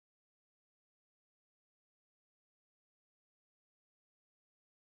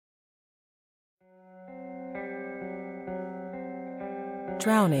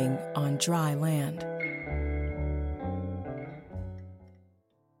drowning on dry land.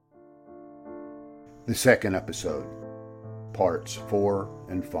 The second episode, parts 4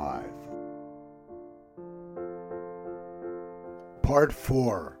 and 5. Part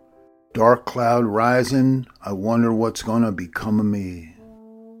 4, Dark Cloud Rising, I Wonder What's Gonna Become of Me.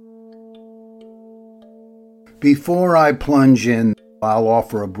 Before I plunge in, I'll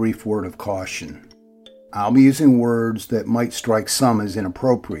offer a brief word of caution. I'll be using words that might strike some as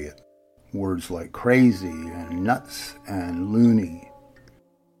inappropriate. Words like crazy and nuts and loony.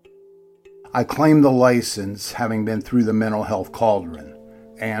 I claim the license, having been through the mental health cauldron.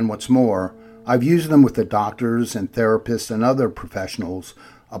 And what's more, I've used them with the doctors and therapists and other professionals,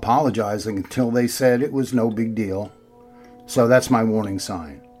 apologizing until they said it was no big deal. So that's my warning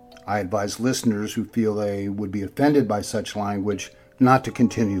sign. I advise listeners who feel they would be offended by such language not to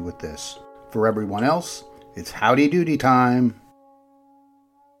continue with this. For everyone else, it's howdy doody time.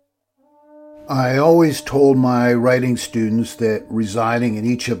 I always told my writing students that residing in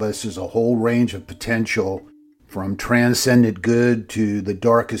each of us is a whole range of potential, from transcendent good to the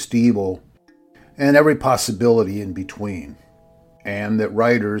darkest evil, and every possibility in between. And that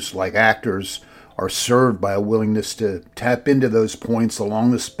writers, like actors, are served by a willingness to tap into those points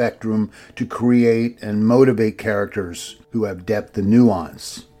along the spectrum to create and motivate characters who have depth and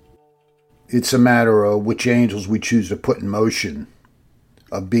nuance. It's a matter of which angels we choose to put in motion,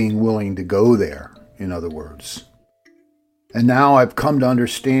 of being willing to go there, in other words. And now I've come to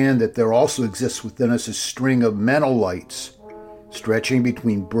understand that there also exists within us a string of mental lights, stretching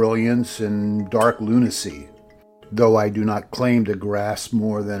between brilliance and dark lunacy, though I do not claim to grasp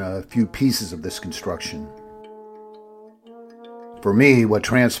more than a few pieces of this construction. For me, what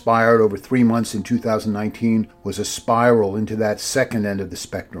transpired over 3 months in 2019 was a spiral into that second end of the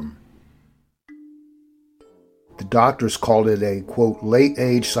spectrum. The doctors called it a, quote,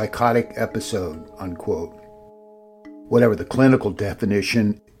 late-age psychotic episode, unquote. Whatever the clinical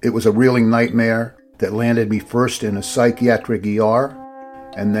definition, it was a reeling nightmare that landed me first in a psychiatric ER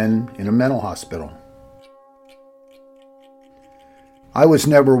and then in a mental hospital. I was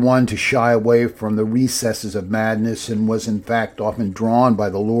never one to shy away from the recesses of madness and was in fact often drawn by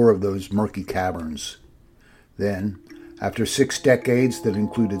the lure of those murky caverns. Then, after 6 decades that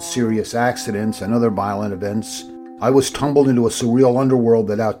included serious accidents and other violent events, I was tumbled into a surreal underworld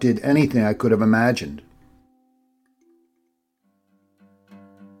that outdid anything I could have imagined.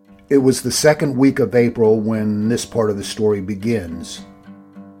 It was the second week of April when this part of the story begins.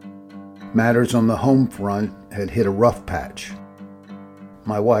 Matters on the home front had hit a rough patch.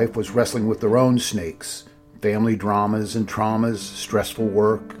 My wife was wrestling with her own snakes, family dramas and traumas, stressful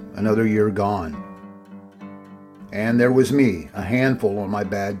work, another year gone. And there was me, a handful on my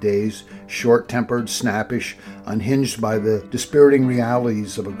bad days, short-tempered, snappish, unhinged by the dispiriting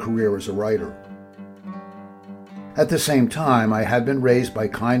realities of a career as a writer. At the same time, I had been raised by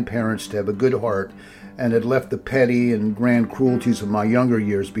kind parents to have a good heart and had left the petty and grand cruelties of my younger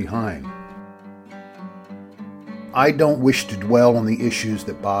years behind. I don't wish to dwell on the issues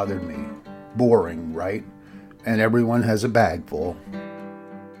that bothered me. Boring, right? And everyone has a bag full.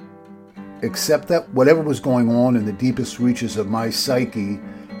 Except that whatever was going on in the deepest reaches of my psyche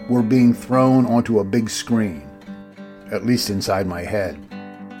were being thrown onto a big screen, at least inside my head.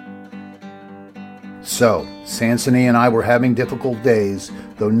 So, Sansony and I were having difficult days,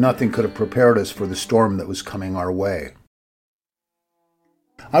 though nothing could have prepared us for the storm that was coming our way.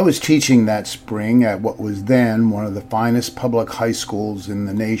 I was teaching that spring at what was then one of the finest public high schools in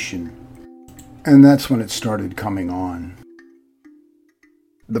the nation, and that's when it started coming on.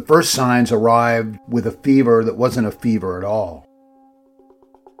 The first signs arrived with a fever that wasn't a fever at all.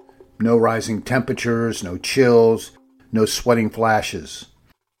 No rising temperatures, no chills, no sweating flashes.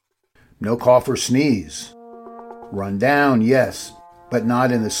 No cough or sneeze. Run down, yes, but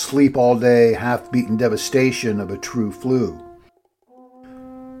not in the sleep-all-day, half-beaten devastation of a true flu.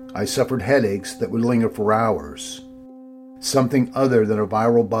 I suffered headaches that would linger for hours. Something other than a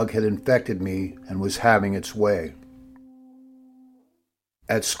viral bug had infected me and was having its way.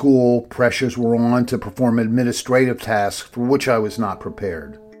 At school, pressures were on to perform administrative tasks for which I was not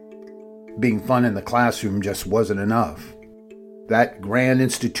prepared. Being fun in the classroom just wasn't enough. That grand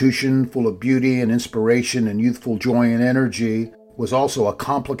institution full of beauty and inspiration and youthful joy and energy was also a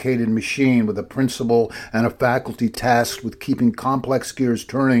complicated machine with a principal and a faculty tasked with keeping complex gears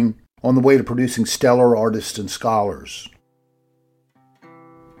turning on the way to producing stellar artists and scholars.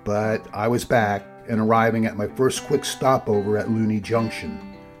 But I was back and arriving at my first quick stopover at Looney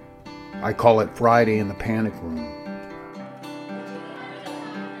Junction. I call it Friday in the Panic Room.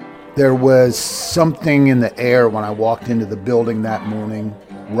 There was something in the air when I walked into the building that morning,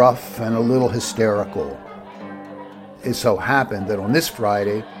 rough and a little hysterical. It so happened that on this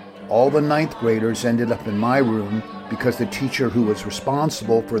Friday, all the ninth graders ended up in my room because the teacher who was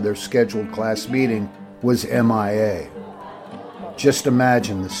responsible for their scheduled class meeting was MIA. Just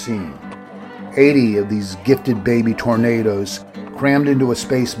imagine the scene. 80 of these gifted baby tornadoes crammed into a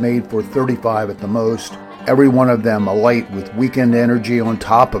space made for 35 at the most, every one of them alight with weekend energy on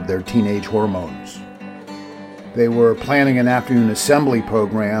top of their teenage hormones. They were planning an afternoon assembly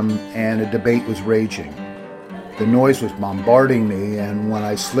program and a debate was raging. The noise was bombarding me, and when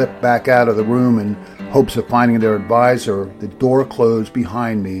I slipped back out of the room in hopes of finding their advisor, the door closed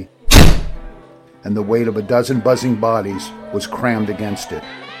behind me and the weight of a dozen buzzing bodies was crammed against it.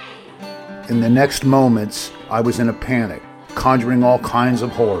 In the next moments, I was in a panic, conjuring all kinds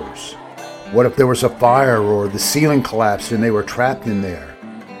of horrors. What if there was a fire or the ceiling collapsed and they were trapped in there?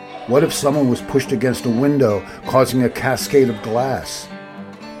 What if someone was pushed against a window, causing a cascade of glass?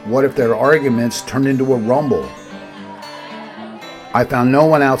 What if their arguments turned into a rumble? I found no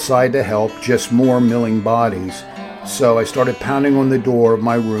one outside to help, just more milling bodies, so I started pounding on the door of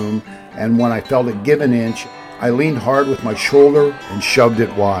my room, and when I felt it give an inch, I leaned hard with my shoulder and shoved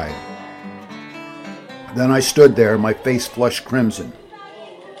it wide. Then I stood there, my face flushed crimson.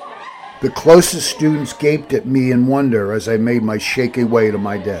 The closest students gaped at me in wonder as I made my shaky way to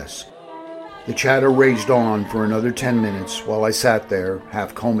my desk. The chatter raged on for another 10 minutes while I sat there,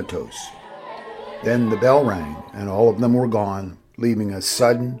 half comatose. Then the bell rang, and all of them were gone, leaving a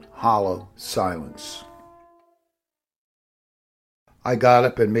sudden, hollow silence. I got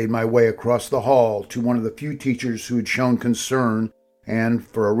up and made my way across the hall to one of the few teachers who had shown concern and,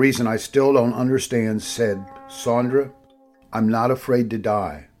 for a reason I still don't understand, said, "Sandra, I'm not afraid to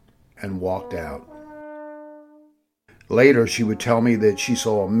die," and walked out. Later, she would tell me that she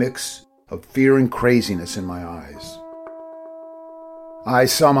saw a mix of fear and craziness in my eyes. I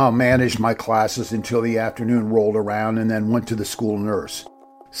somehow managed my classes until the afternoon rolled around and then went to the school nurse.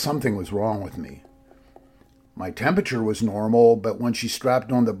 Something was wrong with me. My temperature was normal, but when she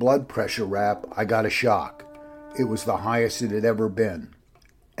strapped on the blood pressure wrap, I got a shock. It was the highest it had ever been.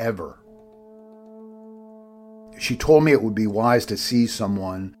 Ever. She told me it would be wise to see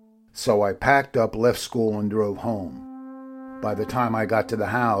someone, so I packed up, left school, and drove home. By the time I got to the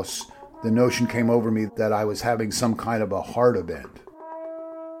house, the notion came over me that I was having some kind of a heart event.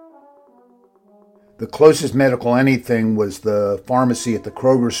 The closest medical anything was the pharmacy at the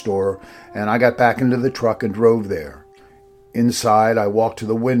Kroger store, and I got back into the truck and drove there. Inside, I walked to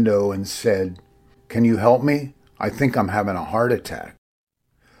the window and said, "Can you help me? I think I'm having a heart attack."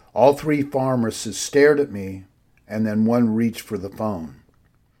 All three pharmacists stared at me, and then one reached for the phone.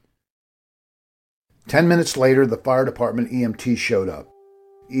 10 minutes later, the fire department EMT showed up.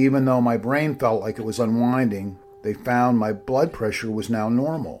 Even though my brain felt like it was unwinding, they found my blood pressure was now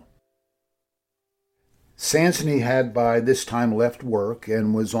normal. Sansony had by this time left work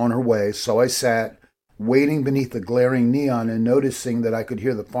and was on her way, so I sat, waiting beneath the glaring neon and noticing that I could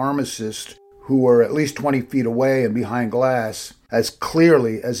hear the pharmacists, who were at least 20 feet away and behind glass, as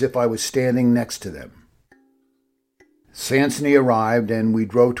clearly as if I was standing next to them. Sansony arrived and we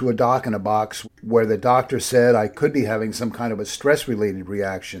drove to a dock-in-a-box where the doctor said I could be having some kind of a stress-related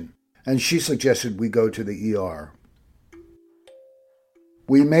reaction, and she suggested we go to the ER.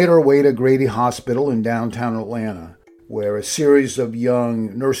 We made our way to Grady Hospital in downtown Atlanta, where a series of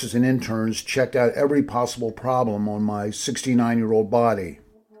young nurses and interns checked out every possible problem on my 69-year-old body.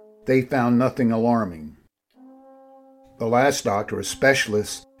 They found nothing alarming. The last doctor, a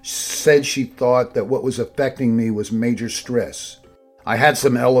specialist, said she thought that what was affecting me was major stress. I had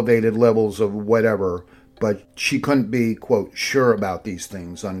some elevated levels of whatever, but she couldn't be, quote, sure about these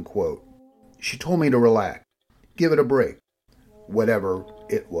things, unquote. She told me to relax, give it a break. Whatever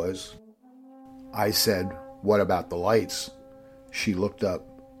it was. I said, "What about the lights?" She looked up.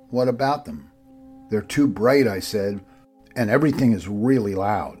 "What about them?" "They're too bright," I said, "and everything is really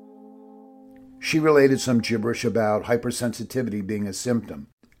loud." She related some gibberish about hypersensitivity being a symptom,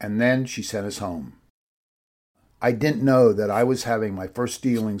 and then she sent us home. I didn't know that I was having my first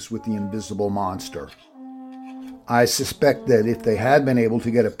dealings with the invisible monster. I suspect that if they had been able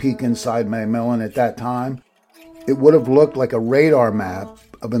to get a peek inside my melon at that time, it would have looked like a radar map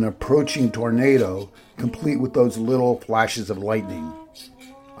of an approaching tornado, complete with those little flashes of lightning.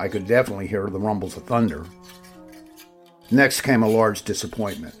 I could definitely hear the rumbles of thunder. Next came a large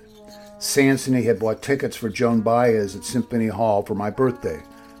disappointment. Sansony had bought tickets for Joan Baez at Symphony Hall for my birthday,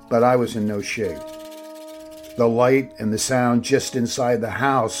 but I was in no shape. The light and the sound just inside the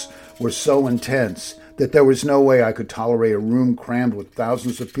house were so intense that there was no way I could tolerate a room crammed with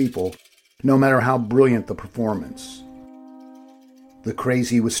thousands of people, no matter how brilliant the performance. The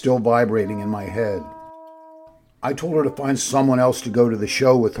crazy was still vibrating in my head. I told her to find someone else to go to the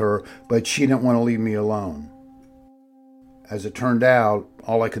show with her, but she didn't want to leave me alone. As it turned out,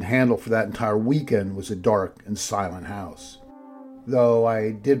 all I could handle for that entire weekend was a dark and silent house. Though I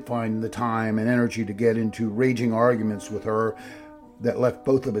did find the time and energy to get into raging arguments with her that left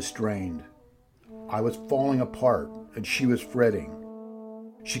both of us drained. I was falling apart, and she was fretting.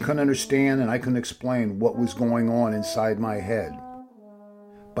 She couldn't understand, and I couldn't explain what was going on inside my head.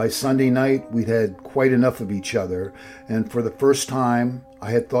 By Sunday night, we'd had quite enough of each other, and for the first time,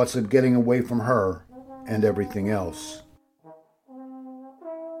 I had thoughts of getting away from her and everything else.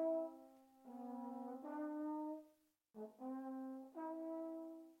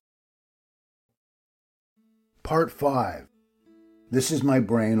 Part 5. This is my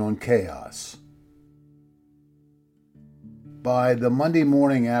brain on chaos. By the Monday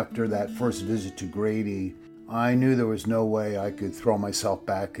morning after that first visit to Grady, I knew there was no way I could throw myself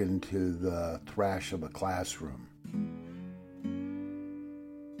back into the thrash of a classroom.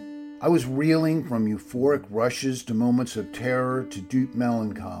 I was reeling from euphoric rushes to moments of terror to deep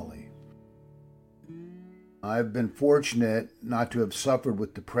melancholy. I've been fortunate not to have suffered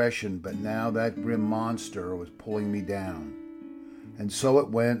with depression, but now that grim monster was pulling me down. And so it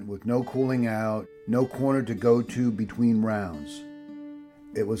went, with no cooling out, no corner to go to between rounds.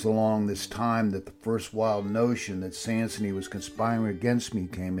 It was along this time that the first wild notion that Sansony was conspiring against me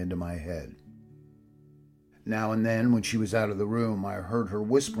came into my head. Now and then, when she was out of the room, I heard her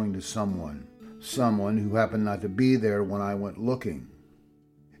whispering to someone who happened not to be there when I went looking.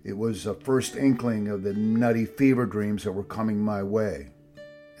 It was a first inkling of the nutty fever dreams that were coming my way.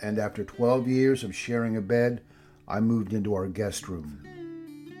 And after 12 years of sharing a bed, I moved into our guest room.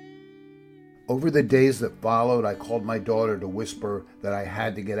 Over the days that followed, I called my daughter to whisper that I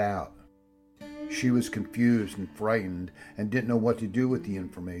had to get out. She was confused and frightened and didn't know what to do with the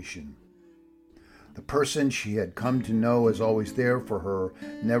information. The person she had come to know as always there for her,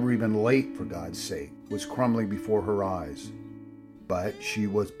 never even late for God's sake, was crumbling before her eyes. But she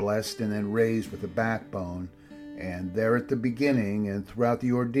was blessed and then raised with a backbone, and there at the beginning and throughout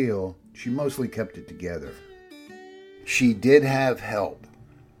the ordeal, she mostly kept it together. She did have help.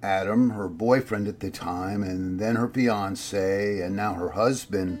 Adam, her boyfriend at the time, and then her fiancé, and now her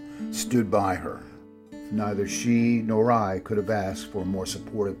husband, stood by her. Neither she nor I could have asked for a more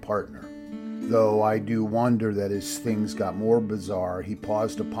supportive partner. Though I do wonder that as things got more bizarre, he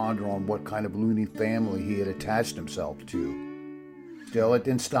paused to ponder on what kind of loony family he had attached himself to. Still, it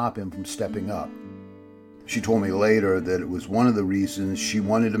didn't stop him from stepping up. She told me later that it was one of the reasons she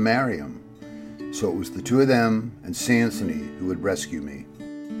wanted to marry him. So it was the two of them and Sansony who would rescue me.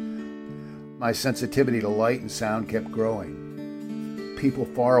 My sensitivity to light and sound kept growing. People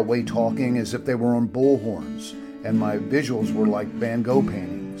far away talking as if they were on bullhorns, and my visuals were like Van Gogh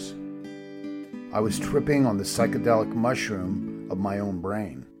paintings. I was tripping on the psychedelic mushroom of my own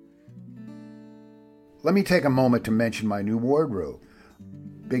brain. Let me take a moment to mention my new wardrobe.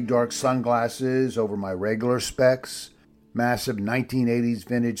 Big dark sunglasses over my regular specs, massive 1980s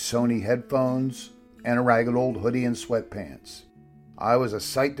vintage Sony headphones, and a ragged old hoodie and sweatpants. I was a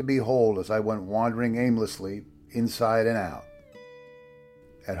sight to behold as I went wandering aimlessly, inside and out.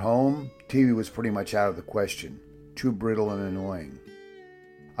 At home, TV was pretty much out of the question, too brittle and annoying.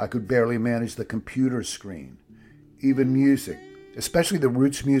 I could barely manage the computer screen. Even music, especially the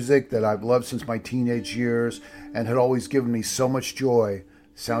roots music that I've loved since my teenage years and had always given me so much joy,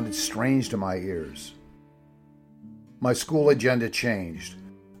 sounded strange to my ears. My school agenda changed.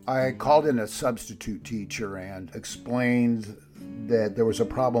 I called in a substitute teacher and explained that there was a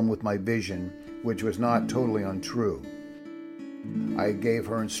problem with my vision, which was not totally untrue. I gave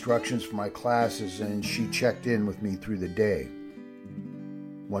her instructions for my classes and she checked in with me through the day.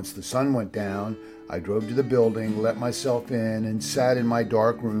 Once the sun went down, I drove to the building, let myself in, and sat in my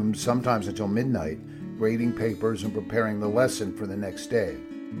dark room sometimes until midnight, grading papers and preparing the lesson for the next day.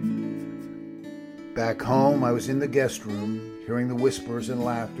 Back home, I was in the guest room, hearing the whispers and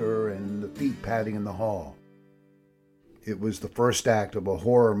laughter and the feet padding in the hall. It was the first act of a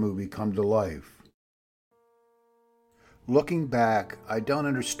horror movie come to life. Looking back, I don't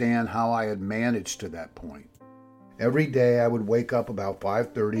understand how I had managed to that point. Every day I would wake up about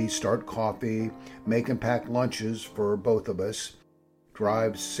 5:30, start coffee, make and pack lunches for both of us,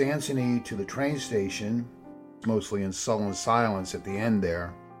 drive Sansony to the train station, mostly in sullen silence at the end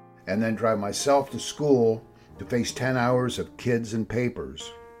there, and then drive myself to school to face 10 hours of kids and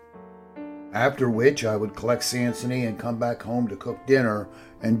papers. After which I would collect Sansony and come back home to cook dinner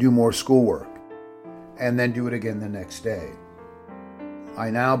and do more schoolwork. and then do it again the next day. I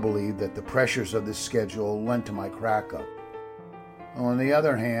now believe that the pressures of this schedule lent to my crack-up. On the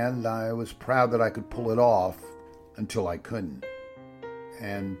other hand, I was proud that I could pull it off until I couldn't.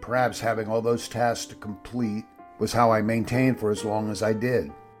 And perhaps having all those tasks to complete was how I maintained for as long as I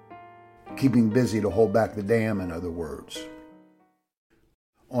did. Keeping busy to hold back the dam, in other words.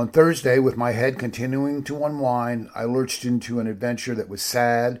 On Thursday, with my head continuing to unwind, I lurched into an adventure that was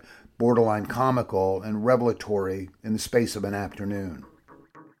sad, borderline comical, and revelatory in the space of an afternoon.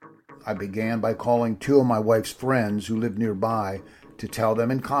 I began by calling two of my wife's friends who lived nearby to tell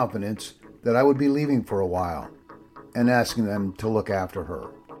them in confidence that I would be leaving for a while, and asking them to look after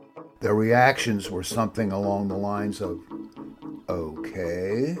her. Their reactions were something along the lines of,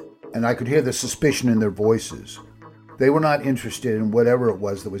 "Okay," and I could hear the suspicion in their voices. They were not interested in whatever it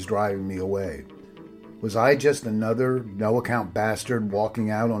was that was driving me away. Was I just another no-account bastard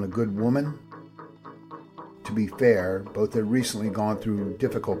walking out on a good woman? To be fair, both had recently gone through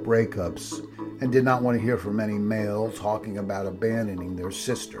difficult breakups and did not want to hear from any male talking about abandoning their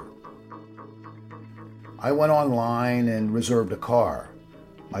sister. I went online and reserved a car.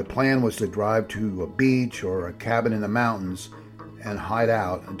 My plan was to drive to a beach or a cabin in the mountains and hide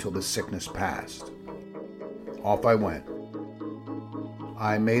out until the sickness passed. Off I went.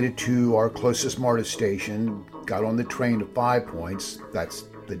 I made it to our closest MARTA station, got on the train to 5 Points, that's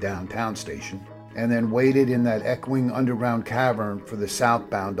the downtown station, and then waited in that echoing underground cavern for the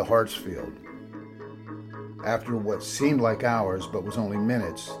southbound to Hartsfield. After what seemed like hours but was only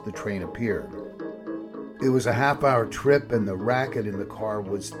minutes, the train appeared. It was a half-hour trip and the racket in the car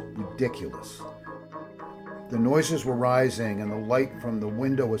was ridiculous. The noises were rising and the light from the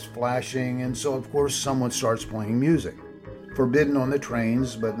window was flashing, and so of course someone starts playing music. Forbidden on the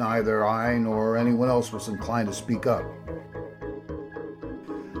trains, but neither I nor anyone else was inclined to speak up.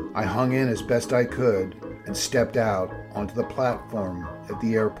 I hung in as best I could and stepped out onto the platform at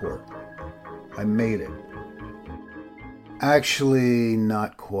the airport. I made it. Actually,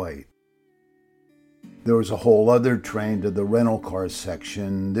 not quite. There was a whole other train to the rental car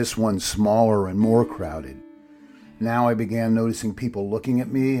section, this one smaller and more crowded. Now I began noticing people looking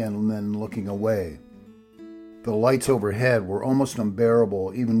at me and then looking away. The lights overhead were almost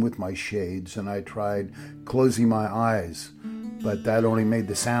unbearable even with my shades, and I tried closing my eyes, but that only made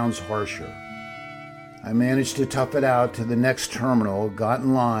the sounds harsher. I managed to tough it out to the next terminal, got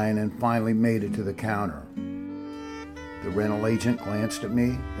in line, and finally made it to the counter. The rental agent glanced at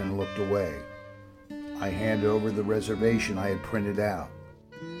me, then looked away. I handed over the reservation I had printed out.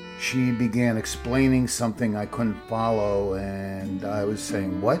 She began explaining something I couldn't follow, and I was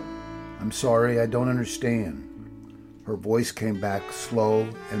saying, "What? I'm sorry, I don't understand." Her voice came back slow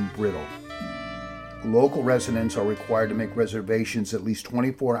and brittle. "Local residents are required to make reservations at least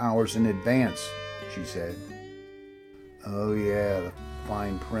 24 hours in advance," she said. Oh yeah, the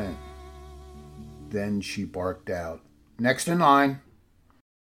fine print. Then she barked out, "Next in line."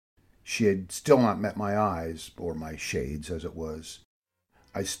 She had still not met my eyes, or my shades as it was.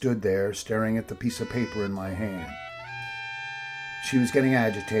 I stood there, staring at the piece of paper in my hand. She was getting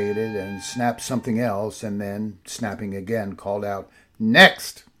agitated and snapped something else, and then, snapping again, called out,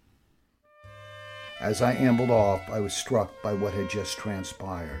 "Next!" As I ambled off, I was struck by what had just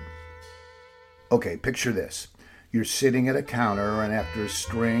transpired. Okay, picture this. You're sitting at a counter, and after a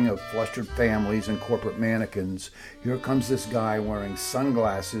string of flustered families and corporate mannequins, here comes this guy wearing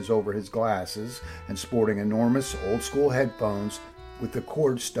sunglasses over his glasses and sporting enormous old-school headphones with the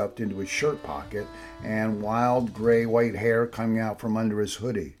cord stuffed into his shirt pocket and wild gray-white hair coming out from under his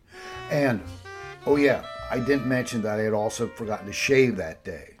hoodie. And, oh yeah, I didn't mention that I had also forgotten to shave that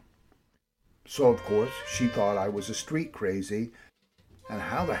day. So, of course, she thought I was a street crazy, and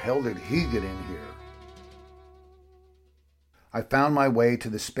how the hell did he get in here? I found my way to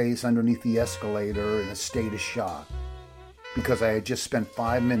the space underneath the escalator in a state of shock, because I had just spent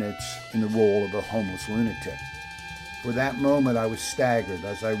 5 minutes in the role of a homeless lunatic. For that moment, I was staggered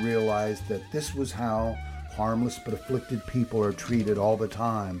as I realized that this was how harmless but afflicted people are treated all the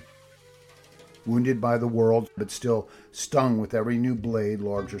time. Wounded by the world, but still stung with every new blade,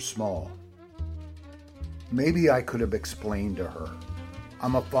 large or small. Maybe I could have explained to her.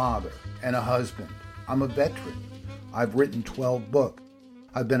 I'm a father and a husband. I'm a veteran. I've written 12 books.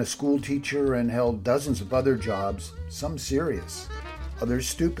 I've been a school teacher and held dozens of other jobs, some serious, others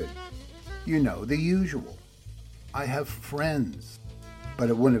stupid. You know, the usual. I have friends, but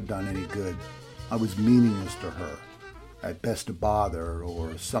it wouldn't have done any good. I was meaningless to her, at best a bother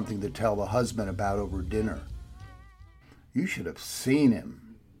or something to tell the husband about over dinner. You should have seen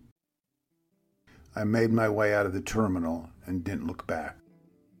him. I made my way out of the terminal and didn't look back.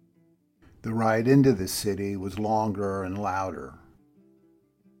 The ride into the city was longer and louder.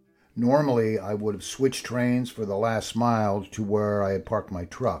 Normally, I would have switched trains for the last mile to where I had parked my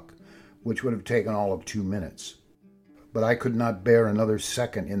truck, which would have taken all of 2 minutes. But I could not bear another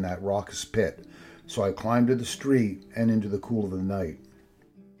second in that raucous pit, so I climbed to the street and into the cool of the night.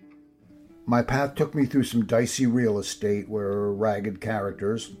 My path took me through some dicey real estate where ragged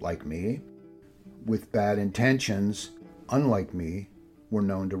characters, like me, with bad intentions, unlike me, were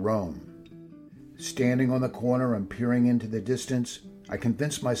known to roam. Standing on the corner and peering into the distance, I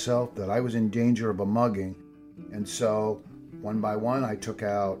convinced myself that I was in danger of a mugging, and so, one by one, I took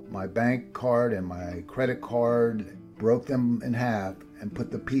out my bank card and my credit card, broke them in half, and put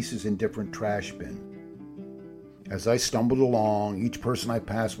the pieces in different trash bins. As I stumbled along, each person I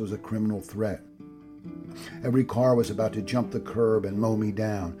passed was a criminal threat. Every car was about to jump the curb and mow me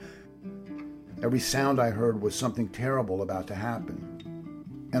down. Every sound I heard was something terrible about to happen.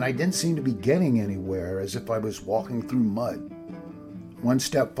 And I didn't seem to be getting anywhere, as if I was walking through mud. One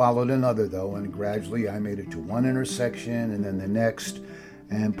step followed another, though, and gradually I made it to one intersection and then the next,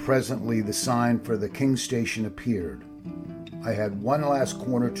 and presently the sign for the King Station appeared. I had one last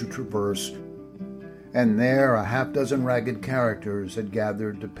corner to traverse, and there a half-dozen ragged characters had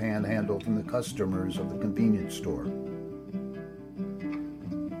gathered to panhandle from the customers of the convenience store.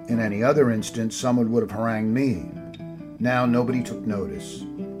 In any other instance, someone would have harangued me. Now nobody took notice.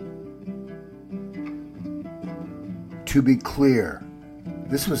 To be clear,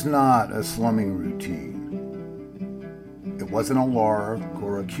 this was not a slumming routine. It wasn't a lark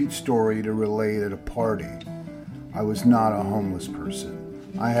or a cute story to relate at a party. I was not a homeless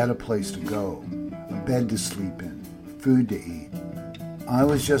person. I had a place to go, a bed to sleep in, food to eat. I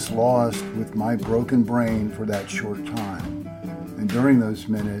was just lost with my broken brain for that short time. And during those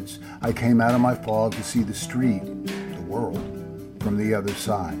minutes, I came out of my fog to see the street, the world, from the other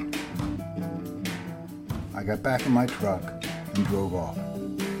side. I got back in my truck and drove off.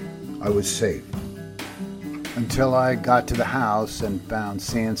 I was safe. Until I got to the house and found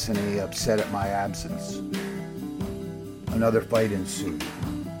Sansony upset at my absence. Another fight ensued.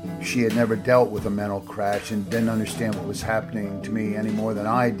 She had never dealt with a mental crash and didn't understand what was happening to me any more than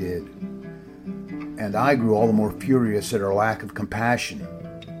I did. And I grew all the more furious at her lack of compassion.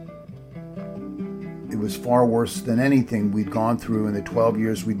 It was far worse than anything we'd gone through in the 12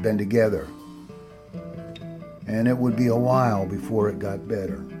 years we'd been together. And it would be a while before it got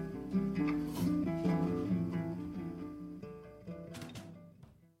better.